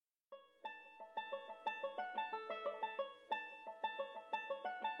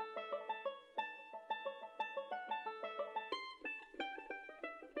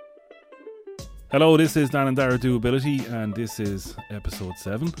Hello, this is Dan and Dara Do Ability, and this is episode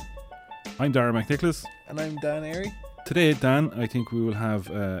 7. I'm Dara McNicholas. And I'm Dan Airy. Today, Dan, I think we will have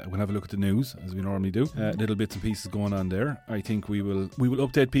a look at the news as we normally do. Little bits and pieces going on there. I think we will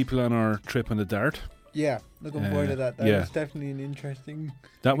update people on our trip on the Dart. Yeah, looking forward to that. That was definitely an interesting.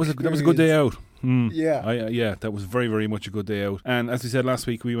 That was a good day out. Yeah, that was very, very much a good day out. And as we said last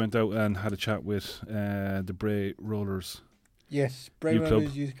week, we went out and had a chat with the Bray Rollers. Yes, Bray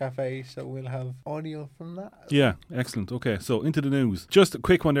Rollers Youth Cafe, so we'll have audio from that. Yeah, excellent. Okay, so into the news. Just a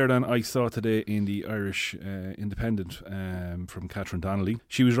quick one there then I saw today in the Irish Independent from Catherine Donnelly.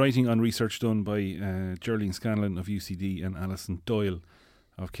 She was writing on research done by Geraldine Scanlon of UCD and Alison Doyle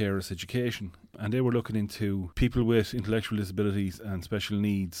of Carers Education, and they were looking into people with intellectual disabilities and special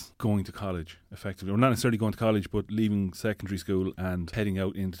needs going to college effectively, or not necessarily going to college but leaving secondary school and heading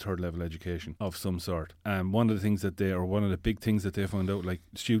out into third level education of some sort. And one of the big things that they found out, like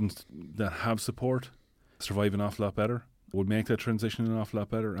students that have support survive an awful lot better, would make that transition an awful lot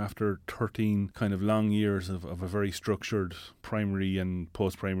better after 13 kind of long years of a very structured primary and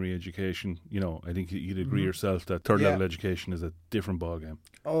post-primary education. You know, I think you'd agree yourself that third level education is a different ballgame.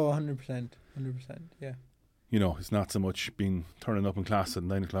 Oh, 100%, yeah. You know, it's not so much turning up in class at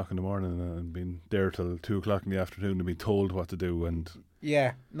 9 o'clock in the morning and being there till 2 o'clock in the afternoon and being told what to do. And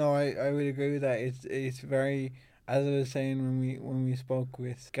yeah, no, I would agree with that. It's very, as I was saying when we spoke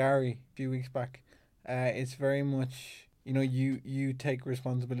with Gary a few weeks back, it's very much, you know, you take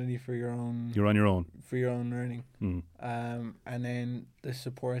responsibility for your own. You're on your own. For your own learning. And then the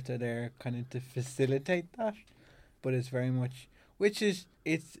support are there kind of to facilitate that. But it's very much, which is,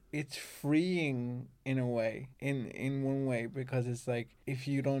 it's freeing in a way, in one way, because it's like, if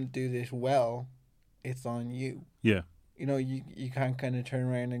you don't do this well, it's on you. Yeah. You know, you can't kind of turn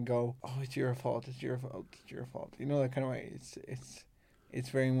around and go, oh, it's your fault. You know, that kind of way. It's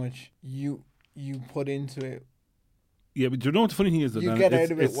very much you put into it. Yeah, but you know what the funny thing is that you get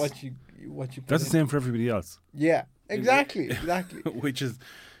out of it what you put that's in. The same for everybody else. Yeah, exactly. which is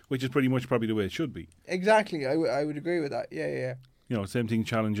pretty much probably the way it should be. Exactly, I would agree with that. Yeah. You know, same thing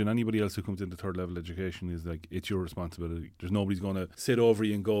challenging anybody else who comes into third level education is like, it's your responsibility. There's nobody's going to sit over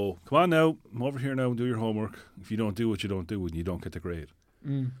you and go, come on now, I'm over here now and do your homework. If you don't do what you don't do and you don't get the grade,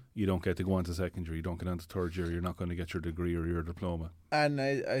 you don't get to go on to secondary, you don't get on to third year, you're not going to get your degree or your diploma. And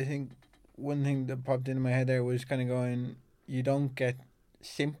I think one thing that popped into my head there was kind of going, you don't get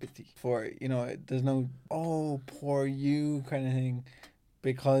sympathy for it. You know, there's no, oh, poor you kind of thing,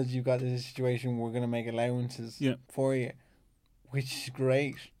 because you've got this situation, we're going to make allowances for you, which is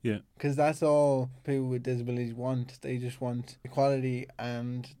great. Yeah. Because that's all people with disabilities want. They just want equality,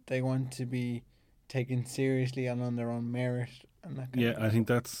 and they want to be taken seriously and on their own merit. And that kind of I think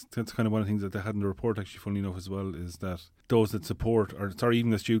that's kind of one of the things that they had in the report, actually, funny enough as well, is that those that support,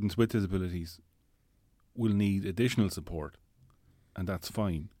 even the students with disabilities, will need additional support, and that's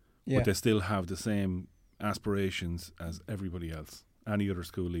fine. Yeah. But they still have the same aspirations as everybody else, any other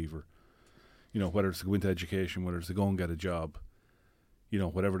school leaver. You know, whether it's to go into education, whether it's to go and get a job, you know,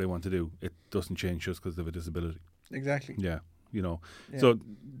 whatever they want to do, it doesn't change just because they have a disability. Exactly. Yeah, you know. Yeah. So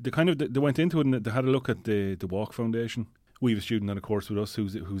they went into it and they had a look at the Walk Foundation. We have a student on a course with us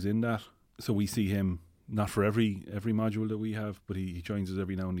who's in that, so we see him not for every module that we have, but he joins us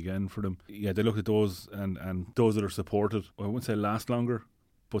every now and again for them. Yeah, they look at those and those that are supported, I wouldn't say last longer,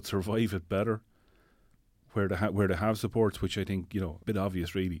 but survive it better, where they have supports, which I think, you know, a bit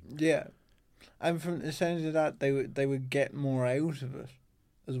obvious really. Yeah, and from the sounds of that, they would get more out of it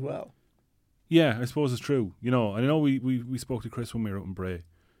as well. Yeah, I suppose it's true. You know, I know we spoke to Chris when we were out in Bray,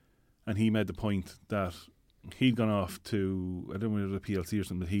 and he made the point that he'd gone off to, I don't know whether it was a PLC or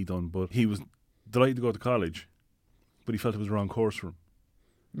something that he'd done, but he was delighted to go to college, but he felt it was the wrong course for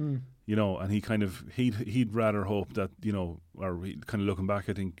him. You know, and he'd rather hope that, you know, or kind of looking back,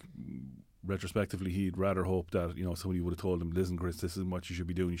 I think retrospectively, he'd rather hope that, you know, somebody would have told him, listen, Chris, this is what you should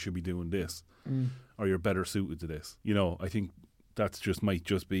be doing. You should be doing this, or you're better suited to this. You know, I think that's might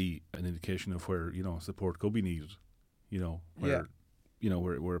just be an indication of where, you know, support could be needed. You know, where you know,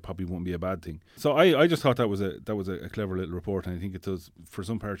 where it probably won't be a bad thing. So I just thought that was a clever little report, and I think it does, for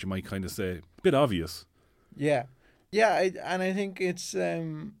some parts you might kind of say, a bit obvious. Yeah. And I think it's,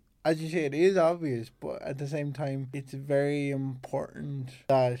 as you say, it is obvious, but at the same time, it's very important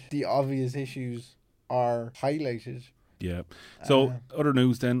that the obvious issues are highlighted. Yeah. So other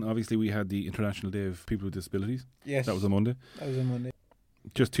news then, obviously we had the International Day of People with Disabilities. Yes. That was a Monday.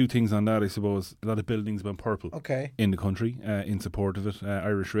 Just two things on that, I suppose. A lot of buildings went purple in the country in support of it.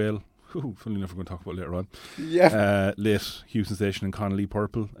 Irish Rail Something enough we're going to talk about later on. Yeah. Lit Houston Station and Connolly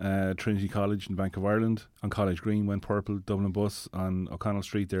purple. Trinity College and Bank of Ireland on College Green went purple. Dublin Bus on O'Connell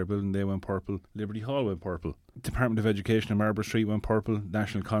Street, their building, they went purple. Liberty Hall went purple. Department of Education in Marlborough Street went purple.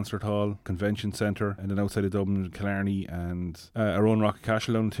 National Concert Hall, Convention Centre, and then outside of Dublin, Killarney and our own Rocket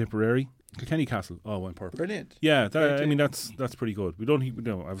Castle down in Tipperary. Kilkenny Castle all went purple. Brilliant. Yeah, I mean that's pretty good. We don't,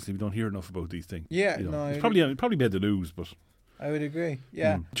 obviously we don't hear enough about these things. Yeah, No, it's I probably made the news, but would agree.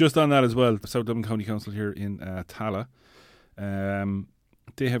 Yeah. Just on that as well, the South Dublin County Council here in Tala,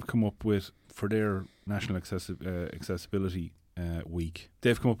 they have come up with, for their National Accessibility Week,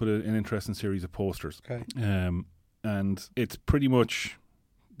 they've come up with an interesting series of posters. Okay. And it's pretty much,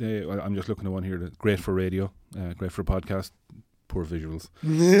 I'm just looking at one here, that's great for radio, great for a podcast, poor visuals.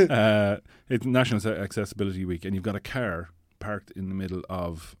 It's National Accessibility Week, and you've got a car parked in the middle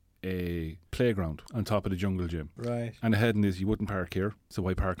of a playground on top of the jungle gym. Right. And the heading is, you wouldn't park here, so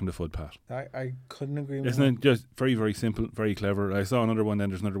why park on the footpath? I couldn't agree more. Isn't it just very, very simple, very clever? I saw another one, then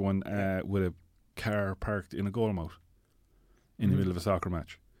there's another one with a car parked in a goal mouth in the middle of a soccer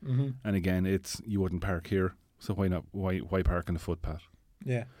match. Mm-hmm. And again, it's, you wouldn't park here, so why not? Why park on the footpath?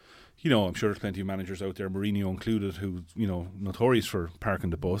 Yeah. I'm sure there's plenty of managers out there, Mourinho included, who's, notorious for parking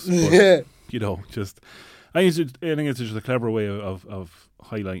the bus. But, I think it's just a clever way of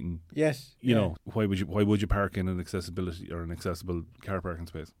highlighting. Yes. Why would you park in an accessibility or an accessible car parking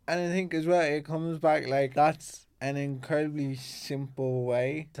space? And I think as well, it comes back like that's an incredibly simple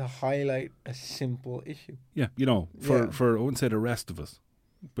way to highlight a simple issue. Yeah, for I wouldn't say the rest of us,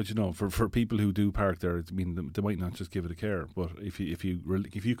 but for people who do park there, I mean, they might not just give it a care. But if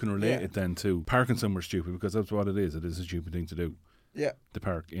you can relate it then to parking somewhere stupid, because that's what it is. It is a stupid thing to do. Yeah. To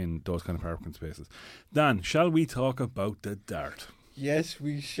park in those kind of parking spaces. Dan, shall we talk about the Dart? Yes,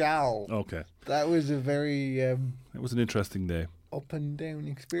 we shall. Okay. That was a very it was an interesting day. Up and down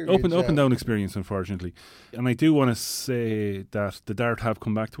experience. Up and down experience, unfortunately. And I do want to say that the Dart have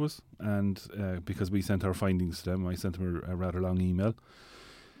come back to us, and because we sent our findings to them, I sent them a rather long email.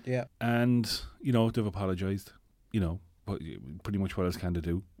 Yeah. And, they've apologised, pretty much what else can they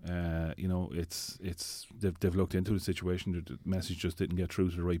do? It's they've looked into the situation. The message just didn't get through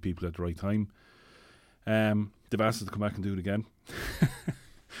to the right people at the right time. They've asked us to come back and do it again.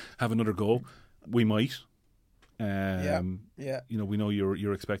 Have another go. We might. Yeah. We know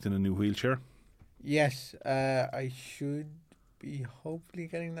you're expecting a new wheelchair. Yes. I should be hopefully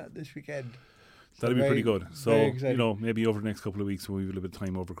getting that this weekend. That'd be pretty good. So, maybe over the next couple of weeks, when we have a little bit of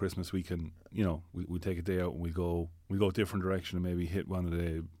time over Christmas, we can, we take a day out and we go a different direction and maybe hit one of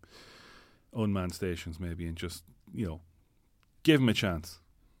the unmanned stations maybe and just, give them a chance.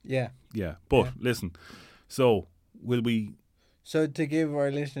 Yeah. Yeah. But listen, so will we... So to give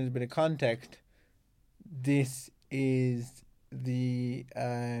our listeners a bit of context, this is the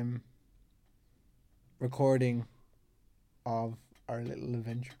recording of our little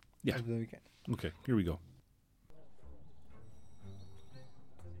adventure of the weekend. Okay, here we go.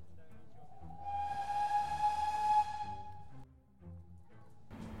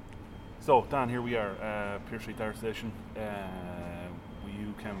 So, Dan, here we are, Pearse Street Dart Station.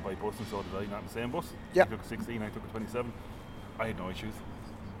 You came by bus and so did I, not in the same bus. Yeah. You took a 16, I took a 27. I had no issues.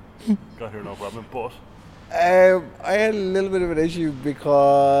 Got here no problem, but... I had a little bit of an issue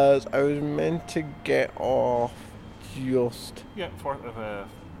because I was meant to get off just... Yeah,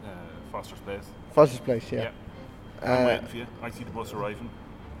 Foster's Place. Foster's Place, yeah. I'm waiting for you. I see the bus arriving.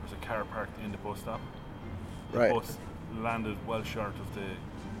 There's a car parked in the bus stop. The bus landed well short of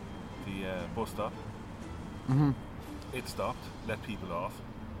the bus stop. Mm-hmm. It stopped, let people off.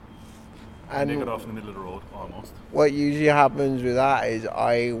 And they got off in the middle of the road, almost. What usually happens with that is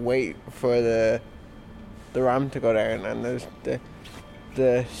I wait for the ramp to go down, and there's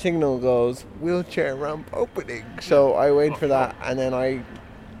the signal goes, wheelchair ramp opening. So I wait for that, and then I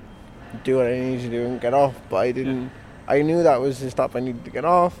do what I need to do and get off. But I didn't. Yeah. I knew that was the stop I needed to get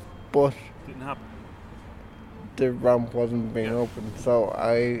off, but didn't happen. The ramp wasn't being opened, so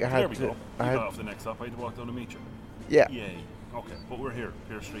I had there we to. Go. You got off the next stop. I had to walk down to meet you. Yeah. Yay. Okay, but we're here,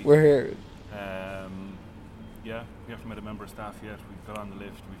 Pearse Street. We're here. Yeah, we haven't met a member of staff yet. We've got on the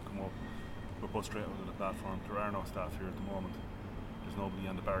lift. We've come up. We're both straight out of the platform. There are no staff here at the moment. There's nobody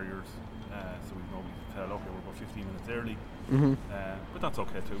on the barriers, so we've nobody to tell. Okay, we're about 15 minutes early. Mm-hmm. But that's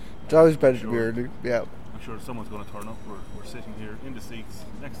okay too. It's always better to be early. Yeah. I'm sure someone's going to turn up. We're sitting here in the seats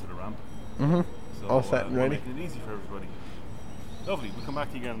next to the ramp. Mm-hmm. So, all set and ready. Making it easy for everybody. Lovely. We'll come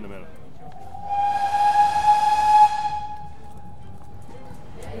back to you again in a minute.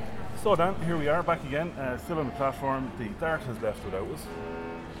 So Dan, here we are back again, still on the platform. The Dart has left without us.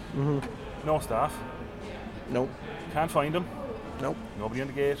 Mm-hmm. No staff. Nope. Can't find them. Nope. Nobody in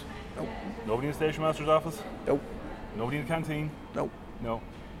the gate. Nope. Nobody in the station master's office. Nope. Nobody in the canteen. Nope. No.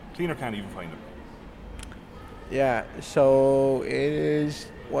 Cleaner can't even find them. Yeah, so it is,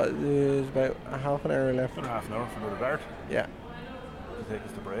 there's about a half an hour left. Another half an hour for another dart Yeah. to take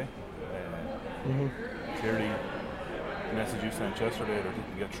us to Bray. Mm-hmm. Clearly, the message you sent yesterday either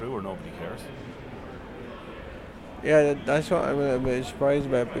didn't get through or nobody cares. Yeah, that's what I'm a bit surprised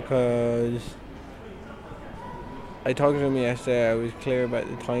about, because I talked to them yesterday. I was clear about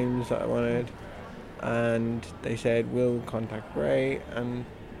the times that I wanted, and they said we'll contact Bray and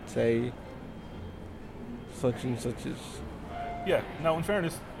say such and such is. Yeah, now in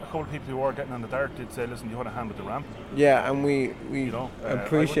fairness, a couple of people who are getting on the dart did say, listen, you want a hand with the ramp. Yeah, and we You know,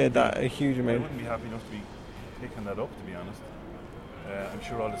 appreciate that a huge I amount. wouldn't be happy enough to be picking that up, to be honest. I'm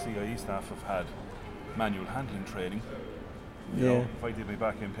sure all the CIE staff have had manual handling training. You know, if I did my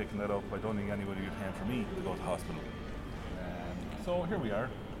back in picking that up, I don't think anybody would be paying for me to go to hospital. So here we are.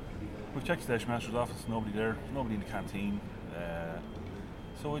 We've checked the station master's office, nobody there, nobody in the canteen.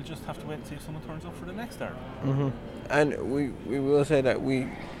 So we'll just have to wait and see if someone turns up for the next dart. Mm-hmm. And we will say that we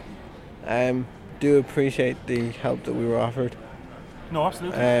do appreciate the help that we were offered. No,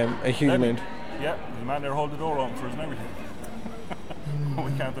 absolutely. A huge amount. Yeah, the man there hold the door open for us and everything.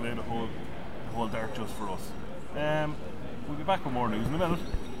 We can't delay the whole dart just for us. We'll be back with more news in a minute.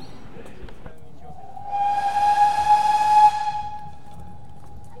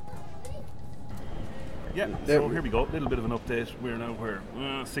 Yeah, so here we go. Little bit of an update. We're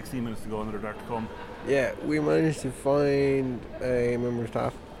now 16 minutes to go, another dart to come. Yeah, we managed to find a member of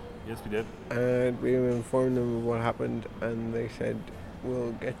staff. Yes, we did. And we informed them of what happened, and they said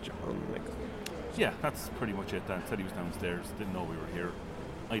we'll get you on next week. Yeah, that's pretty much it. Dan said he was downstairs. Didn't know we were here.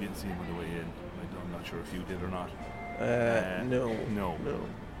 I didn't see him on the way in. I'm not sure if you did or not. No.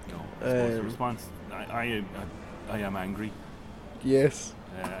 I suppose the response. I am angry. Yes.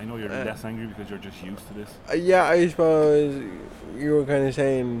 I know you're less angry because you're just used to this. Yeah, I suppose you were kind of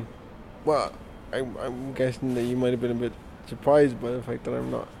saying. Well, I'm guessing that you might have been a bit surprised by the fact that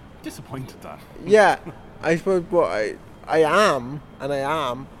I'm not Disappointed, Dan. Yeah, I suppose, but I am.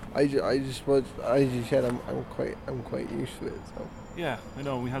 I just suppose, as you said, I'm quite used to it. So. Yeah, I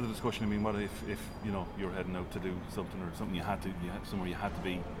know. We had a discussion. I mean, what if you know you were heading out to do something or something you had somewhere you had to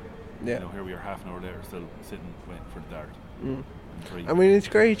be. Yeah. You know, here we are half an hour later, still sitting waiting for the dart. Mm. I mean, it's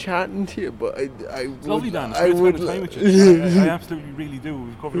great chatting to you, but I would. Lovely, Dan. It's I great would. spending time with you. I absolutely really do.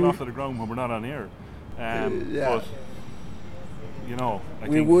 We've covered a lot of the ground when we're not on air. Yeah. But you know,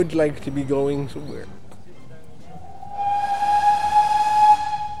 we would like to be going somewhere.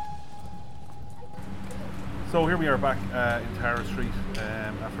 So here we are back in Tara Street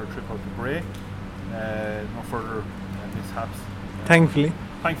after a trip out to Bray. No further mishaps. Thankfully.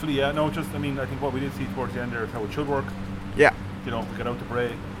 Thankfully, yeah. No, just, I mean, I think what we did see towards the end there is how it should work. Yeah. You know, we get out to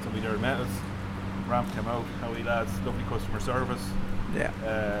Bray, somebody there met us, ramp came out, how we lads, lovely customer service. Yeah.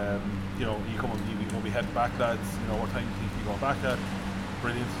 You know, you will be heading back, lads. You know, what time do you think you go back at?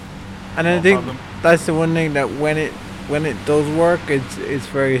 Brilliant. And no I think problem. that's the one thing that when it does work, it's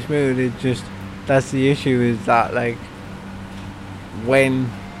very smooth. It just, that's the issue, is that like when.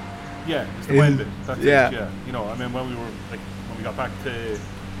 Yeah, it's the when bit. That's it, yeah. You know, I mean, when we got back to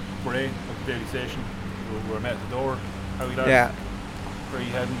Bray at the Daily Station, we were met at the door. How we lads? Yeah. Where are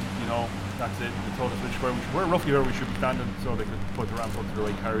you heading? You know, that's it. They told us we're roughly where we should be standing, so they could put the ramp up to the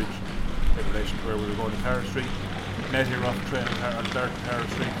right carriage in relation to where we were going to Tara Street. Met here off the train on Tara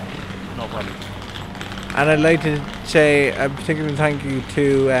Street, no problem. And I'd like to say a particular thank you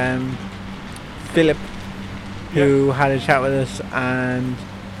to Philip, who had a chat with us, and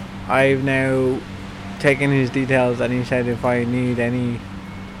I've now taken his details, and he said if I need any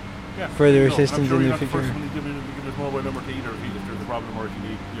further assistance sure in you're the future. I'm sure you're not the first one to give his mobile number to either if there's a problem or if you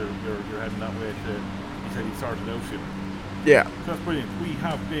need you're heading that way. He said he sorted out for you. Yeah. So that's brilliant. We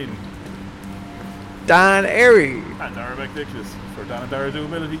have been Dan Airy and Dara McNicholas for Dan and Dara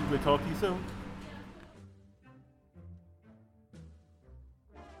Doability. We'll talk to you soon.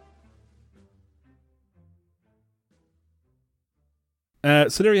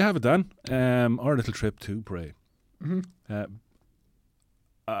 So there you have it, Dan. Our little trip to Bray. Mm-hmm.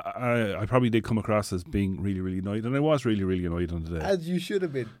 I probably did come across as being really, really annoyed, and I was really, really annoyed on the day. As you should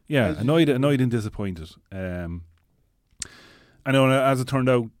have been. Yeah, annoyed and disappointed. I know, as it turned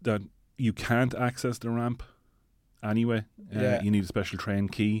out, that you can't access the ramp anyway. You need a special train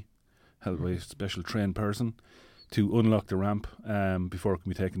key, held by a special trained person, to unlock the ramp before it can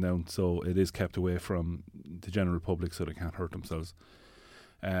be taken down. So it is kept away from the general public so they can't hurt themselves.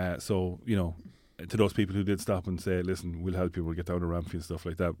 So, you know, to those people who did stop and say, listen, we'll help you, we'll get down the ramp for you and stuff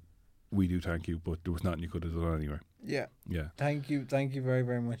like that, we do thank you, but there was nothing you could have done anyway. Yeah. Yeah. Thank you very,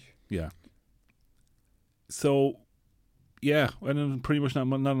 very much. Yeah. So, yeah, and then pretty much not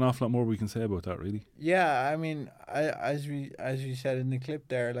an awful lot more we can say about that, really. Yeah, I mean, as we said in the clip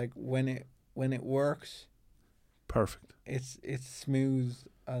there, like when it works, perfect. It's smooth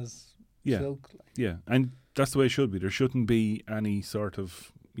as silk. Like. Yeah, and that's the way it should be. There shouldn't be any sort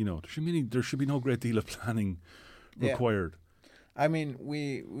of, there should be no great deal of planning required. I mean,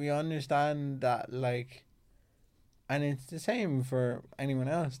 we understand that, like, and it's the same for anyone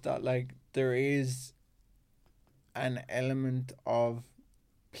else, that like there is an element of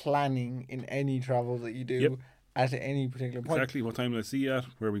planning in any travel that you do at any particular point. Exactly. What time will I see you at?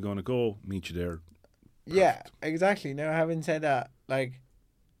 Where are we going to go? Meet you there. Perfect. Yeah, exactly. Now, having said that, like,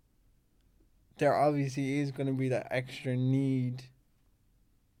 there obviously is going to be that extra need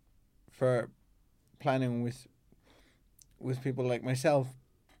for planning with people like myself,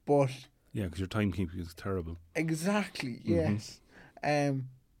 but yeah, because your timekeeping is terrible. Exactly. Yes.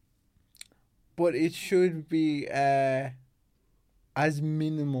 But it should be as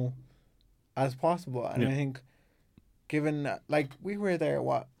minimal as possible, and I think, given that, like, we were there,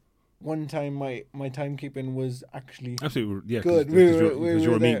 one time my timekeeping was actually absolutely good. Because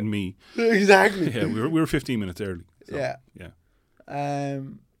you were meeting me. Exactly. Yeah, we were 15 minutes early. So, yeah.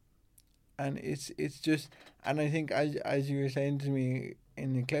 And it's just, and I think as you were saying to me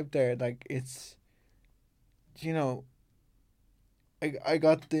in the clip there, like, it's, I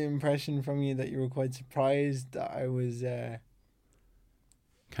got the impression from you that you were quite surprised that I was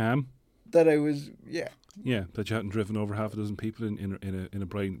calm. That I was, yeah. Yeah, that you hadn't driven over half a dozen people in a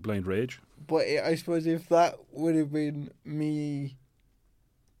blind rage. But I suppose if that would have been me,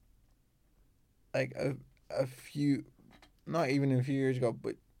 like a few, not even a few years ago,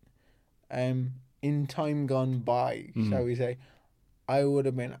 but in time gone by, shall we say, I would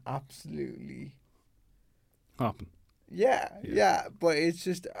have been absolutely hopping. Yeah, but it's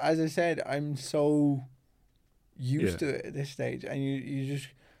just, as I said, I'm so used to it at this stage, and you just,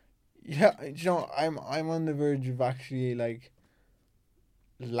 I'm on the verge of actually, like,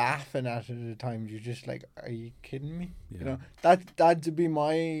 laughing at it at times. You're just like, are you kidding me? Yeah. That'd be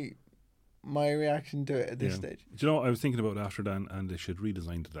my reaction to it at this stage. I was thinking about after that, and they should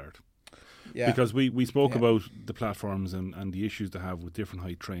redesign the Dart. Yeah. Because we spoke about the platforms and the issues they have with different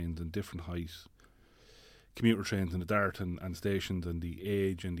height trains and different height commuter trains in the Dart and stations and the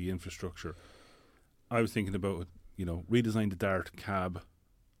age and the infrastructure. I was thinking about, redesign the Dart cab,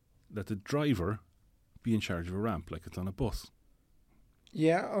 let the driver be in charge of a ramp like it's on a bus.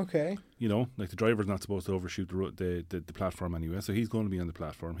 Yeah, okay. Like the driver's not supposed to overshoot the platform anyway, so he's going to be on the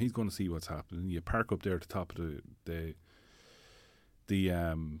platform. He's going to see what's happening. You park up there at the top of the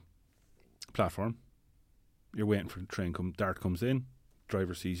platform. You're waiting for the train. Dart comes in.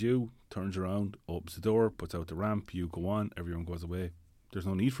 Driver sees you, turns around, opens the door, puts out the ramp. You go on. Everyone goes away. There's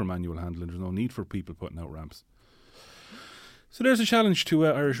no need for manual handling. There's no need for people putting out ramps. So there's a challenge to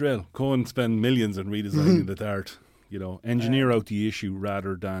Irish Rail. Go and spend millions on redesigning the Dart. Engineer out the issue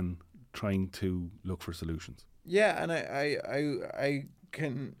rather than trying to look for solutions. Yeah, and I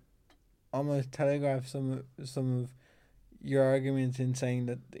can almost telegraph some of your arguments in saying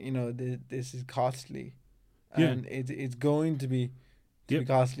that this is costly, and it's going to be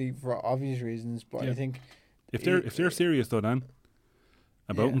costly for obvious reasons. But I think if they're serious though, Dan,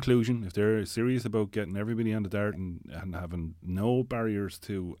 about inclusion, if they're serious about getting everybody on the Dart and having no barriers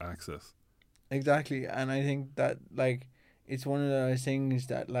to access. Exactly, and I think that, like, it's one of those things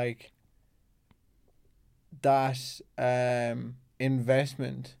that, like, that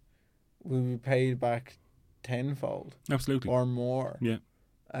investment will be paid back tenfold. Absolutely. Or more. Yeah.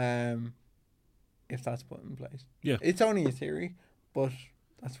 If that's put in place. Yeah. It's only a theory, but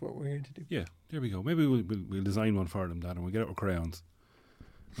that's what we're here to do. Yeah, there we go. Maybe we'll design one for them, Dan, and we'll get it with crayons.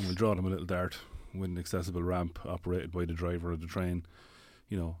 And we'll draw them a little Dart with an accessible ramp operated by the driver of the train.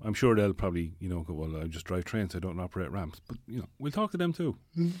 I'm sure they'll probably, go, well, I just drive trains, I don't operate ramps. But, we'll talk to them too.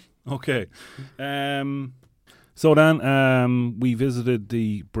 Okay. So then, we visited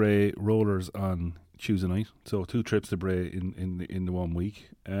the Bray Rollers on Tuesday night. So 2 trips to Bray in the 1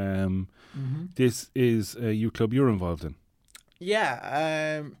 week. This is a youth club you're involved in.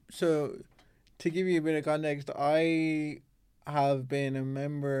 Yeah. So to give you a bit of context, I have been a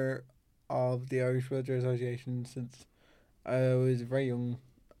member of the Irish Wheelchair Association since I was a very young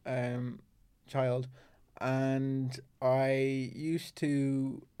child, and I used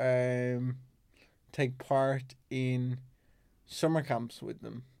to take part in summer camps with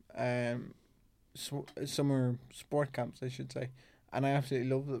them, summer sport camps, I should say, and I absolutely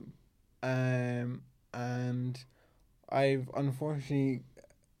love them. And I've unfortunately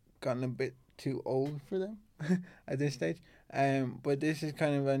gotten a bit too old for them at this stage. But this is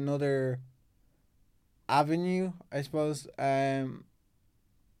kind of another avenue, I suppose.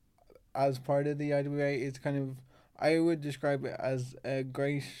 As part of the IWA, it's kind of, I would describe it as a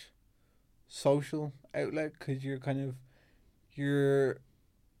great social outlet, because you're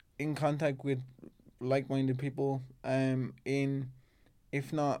in contact with like-minded people, in,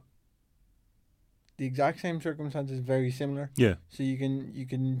 if not the exact same circumstances, very similar. Yeah. So you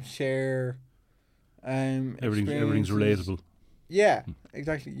can share Everything's experiences. relatable. Yeah,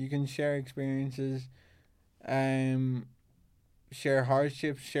 exactly. You can share experiences, share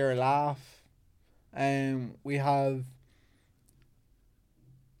hardships, share a laugh. We have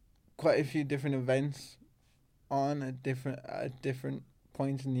quite a few different events on at different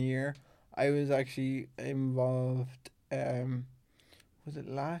points in the year. I was actually involved, was it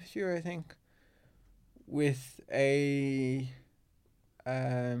last year, I think, with a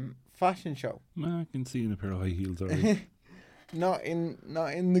fashion show. I can see in a pair of high heels already. Not in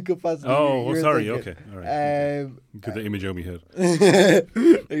the capacity. Sorry. Thinking. Okay, all right. Get the image out of my head.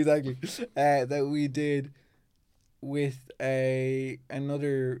 Exactly. That we did with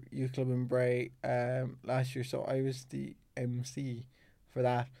another youth club in Bray last year. So I was the MC for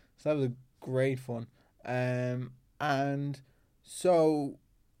that. So that was a great fun. And so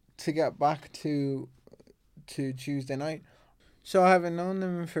to get back to Tuesday night. So having known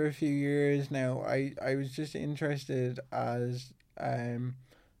them for a few years now, I was just interested as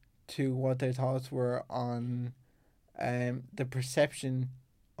to what their thoughts were on the perception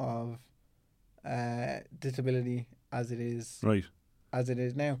of disability as it is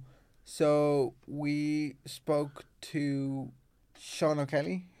now. So we spoke to Sean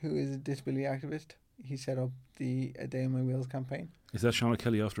O'Kelly, who is a disability activist. He set up the A Day on My Wheels campaign. Is that Sean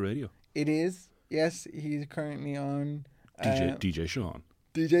O'Kelly off the radio? It is. Yes, he's currently on DJ Sean.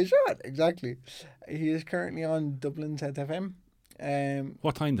 DJ Sean, exactly. He is currently on Dublin South FM.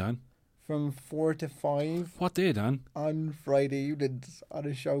 What time, Dan? From 4 to 5. What day, Dan? On Friday evenings on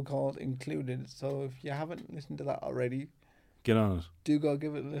a show called Included. So if you haven't listened to that already, get on it. Do go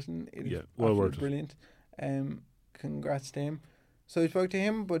give it a listen. It's well worth it. Brilliant. Congrats to him. So we spoke to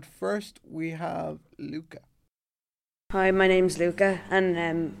him, but first we have Luca. Hi, my name's Luca,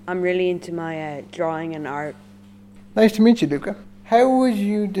 and I'm really into my drawing and art. Nice to meet you, Luca. How would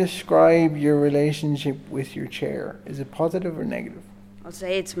you describe your relationship with your chair? Is it positive or negative? I'd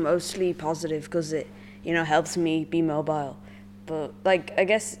say it's mostly positive because it, helps me be mobile. But, I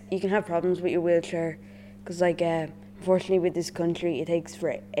guess you can have problems with your wheelchair because, unfortunately with this country, it takes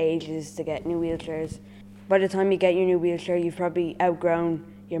for ages to get new wheelchairs. By the time you get your new wheelchair, you've probably outgrown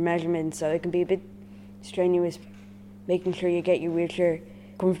your measurements, so it can be a bit strenuous making sure you get your wheelchair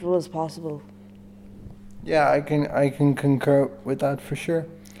comfortable as possible. Yeah, I can concur with that for sure.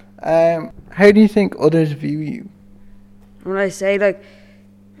 How do you think others view you? When I say,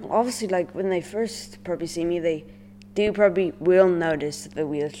 obviously, when they first probably see me, they do probably will notice the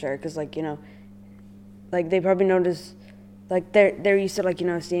wheelchair, because, they probably notice, they're used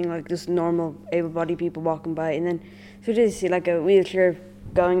to, seeing, just normal able-bodied people walking by, and then so they see, a wheelchair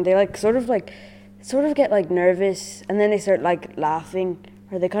going, they, sort of get, nervous, and then they start, laughing,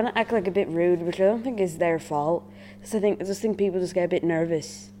 or they kind of act, a bit rude, which I don't think is their fault. I just think people just get a bit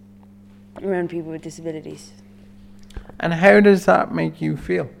nervous around people with disabilities. And how does that make you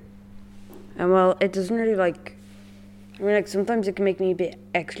feel? And well, it doesn't really, sometimes it can make me a bit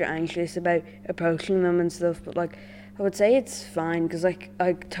extra anxious about approaching them and stuff, but, I would say it's fine, because, I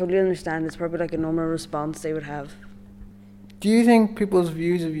totally understand it's probably, a normal response they would have. Do you think people's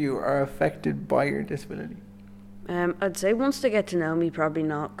views of you are affected by your disability? I'd say once they get to know me, probably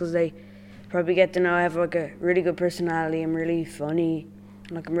not, because they probably get to know I have, a really good personality, I'm really funny,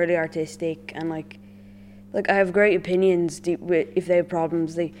 and, I'm really artistic, and, I have great opinions. If they have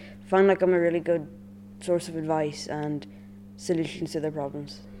problems, they find, I'm a really good source of advice and solutions to their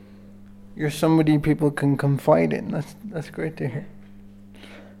problems. You're somebody people can confide in. That's great to hear.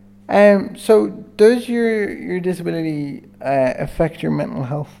 So does your disability affect your mental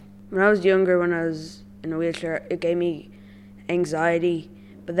health? When I was younger, when I was in a wheelchair, it gave me anxiety,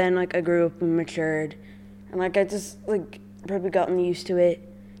 but then I grew up and matured, and I just probably gotten used to it,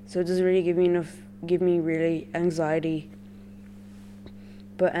 so it doesn't really give me really anxiety.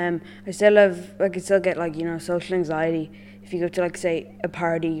 But I could still get social anxiety if you go to say a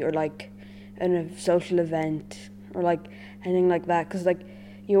party or in a social event or anything like that, because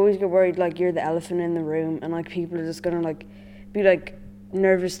you always get worried you're the elephant in the room, and people are just gonna be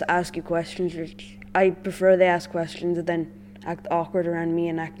nervous to ask you questions. Which I prefer they ask questions and then act awkward around me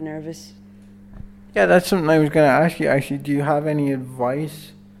and act nervous. Yeah, that's something I was going to ask you actually. Do you have any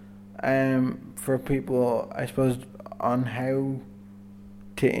advice for people, I suppose, on how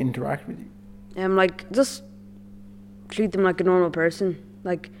to interact with you? Like, just treat them like a normal person.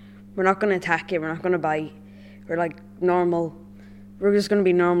 Like, we're not going to attack you, we're not going to bite. We're like normal. We're just going to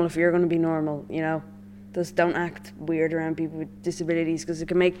be normal if you're going to be normal, you know? Just don't act weird around people with disabilities, because it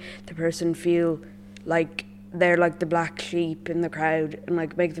can make the person feel like they're like the black sheep in the crowd, and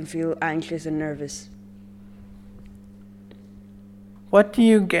like make them feel anxious and nervous. What do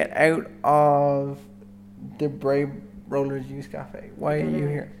you get out of the Bray Rollers Youth Cafe? Why are you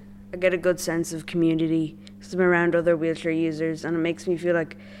here? I get a good sense of community because I'm around other wheelchair users, and it makes me feel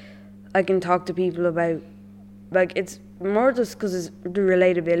like I can talk to people about, like, it's more just because it's the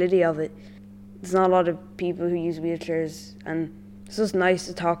relatability of it. There's not a lot of people who use wheelchairs, and it's just nice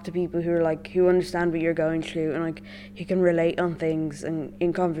to talk to people who are like, who understand what you're going through, and like you can relate on things and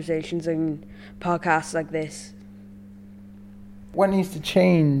in conversations and podcasts like this. What needs to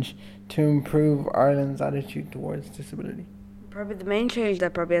change to improve Ireland's attitude towards disability? Probably the main change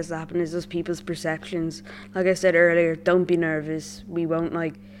that probably has to happen is just people's perceptions. Like I said earlier, don't be nervous. We won't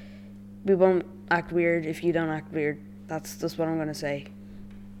act weird if you don't act weird. That's just what I'm going to say.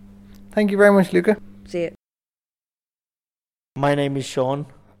 Thank you very much, Luca. See ya. My name is Sean,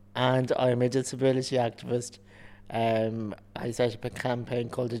 and I'm a disability activist. I set up a campaign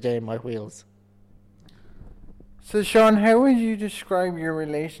called A Day in My Wheels. So, Sean, how would you describe your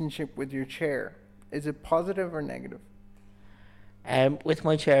relationship with your chair? Is it positive or negative? With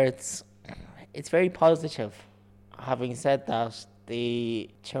my chair, it's very positive. Having said that, the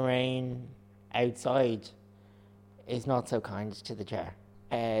terrain outside is not so kind to the chair.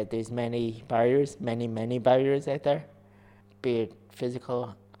 There's many barriers out there, be it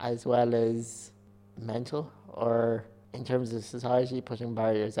physical as well as mental, or in terms of society putting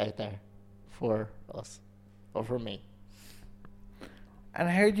barriers out there for us, or for me. And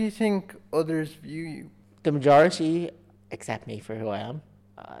how do you think others view you? The majority accept me for who I am.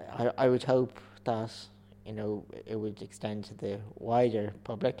 I would hope that, you know, it would extend to the wider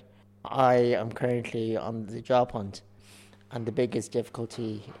public. I am currently on the job hunt, and the biggest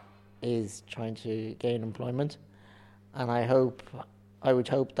difficulty is trying to gain employment. And I would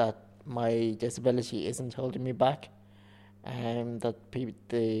hope that my disability isn't holding me back, and that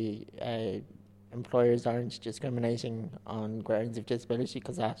the employers aren't discriminating on grounds of disability,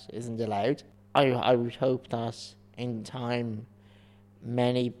 because that isn't allowed. I would hope that in time,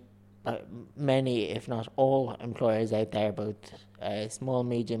 many, if not all, employers out there, both small,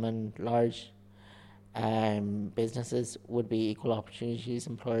 medium and large businesses, would be equal opportunities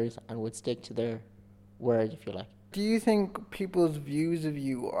employers and would stick to their word, if you like. Do you think people's views of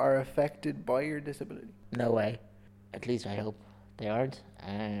you are affected by your disability? No way. At least I hope they aren't.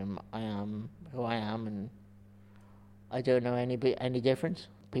 I am who I am, and I don't know any different.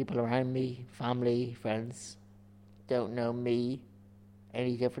 People around me, family, friends, don't know me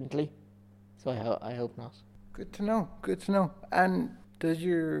any differently. So I hope not. Good to know. And does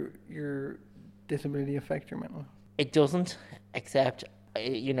your disability affect your mental health? It doesn't, except,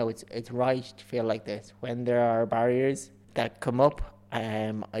 you know, it's right to feel like this. When there are barriers that come up,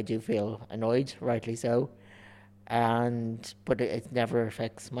 I do feel annoyed, rightly so. But it never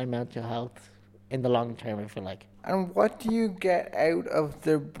affects my mental health in the long term, I feel like. And what do you get out of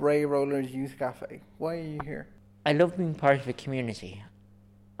the Bray Rollers Youth Cafe? Why are you here? I love being part of a community,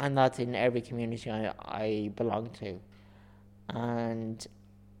 and that's in every community I belong to. And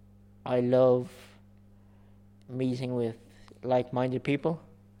I love meeting with like-minded people,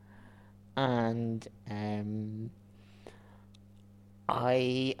 and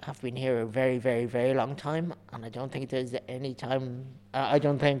I have been here a very, very, very long time, and I don't think there's any time. I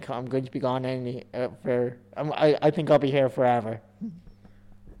don't think I'm going to be gone I think I'll be here forever.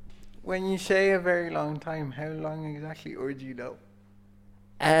 When you say a very long time, how long exactly, or do you know?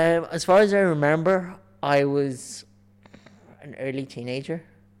 As far as I remember, I was an early teenager,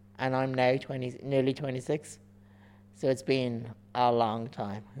 and I'm now nearly 26. So it's been a long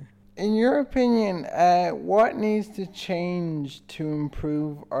time. In your opinion, what needs to change to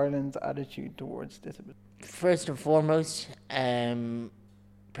improve Ireland's attitude towards disability? First and foremost,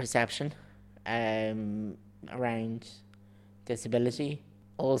 perception around disability.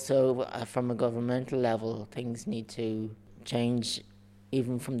 Also, from a governmental level, things need to change,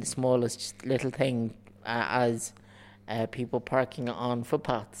 even from the smallest little thing, as people parking on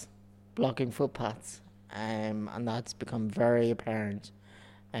footpaths, blocking footpaths, and that's become very apparent.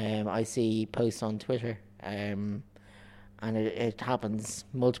 I see posts on Twitter, and it happens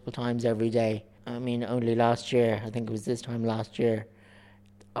multiple times every day. I mean, only last year, I think it was this time last year,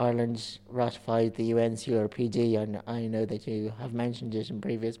 Ireland ratified the UN CRPD, and I know that you have mentioned it in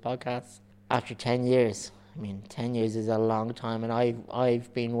previous podcasts. After 10 years, I mean, 10 years is a long time, and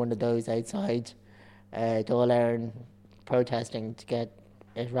I've been one of those outside Dáil Éireann protesting to get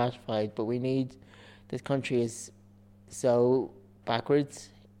it ratified. But this country is so backwards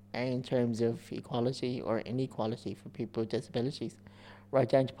in terms of equality or inequality for people with disabilities, right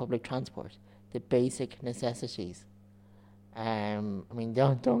down to public transport, the basic necessities. I mean,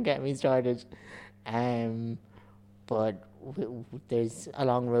 don't get me started. But there's a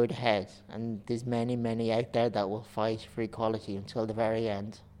long road ahead, and there's many out there that will fight for equality until the very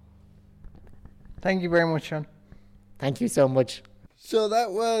end. Thank you very much, Sean. Thank you so much. So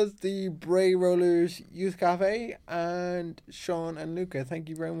that was the Bray Rollers Youth Cafe, and Sean and Luca. Thank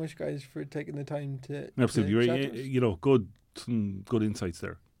you very much, guys, for taking the time to Absolutely, to chat to us. you know, some good insights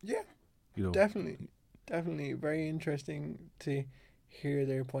there. Yeah, you know, definitely very interesting to hear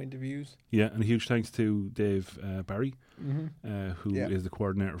their point of views. Yeah, and a huge thanks to Dave Barry, who Yeah. is the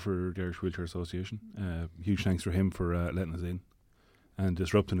coordinator for the Irish Wheelchair Association. Huge thanks for him for letting us in and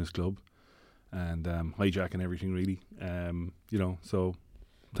disrupting his club and hijacking everything, really. You know, so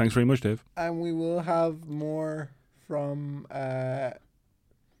thanks very much, Dave. And we will have more from the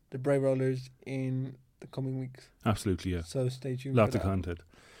Bray Rollers in the coming weeks. Absolutely, yeah. So stay tuned. Lots for of that. content.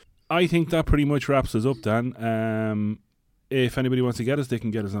 I think that pretty much wraps us up, Dan. If anybody wants to get us, they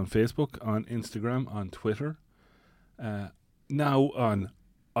can get us on Facebook, on Instagram, on Twitter, now on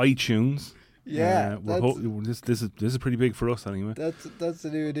iTunes. Yeah, this is pretty big for us anyway. that's the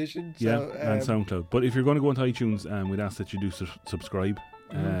new edition. So, Yeah, and SoundCloud. But if you're going to go onto iTunes, we'd ask that you do subscribe.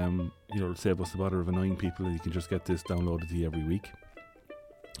 Mm-hmm. You know, it'll save us the bother of annoying people, and you can just get this downloaded to you every week.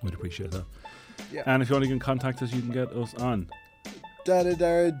 We'd appreciate that. Yeah. And if you want to contact us, you can get us on.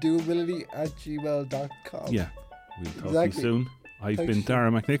 dadadaradurability@gmail.com. Yeah, we'll talk to Exactly. you soon. I've Thanks, been Dara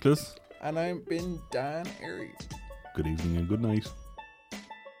McNicholas. And I've been Dan Airy. Good evening and good night.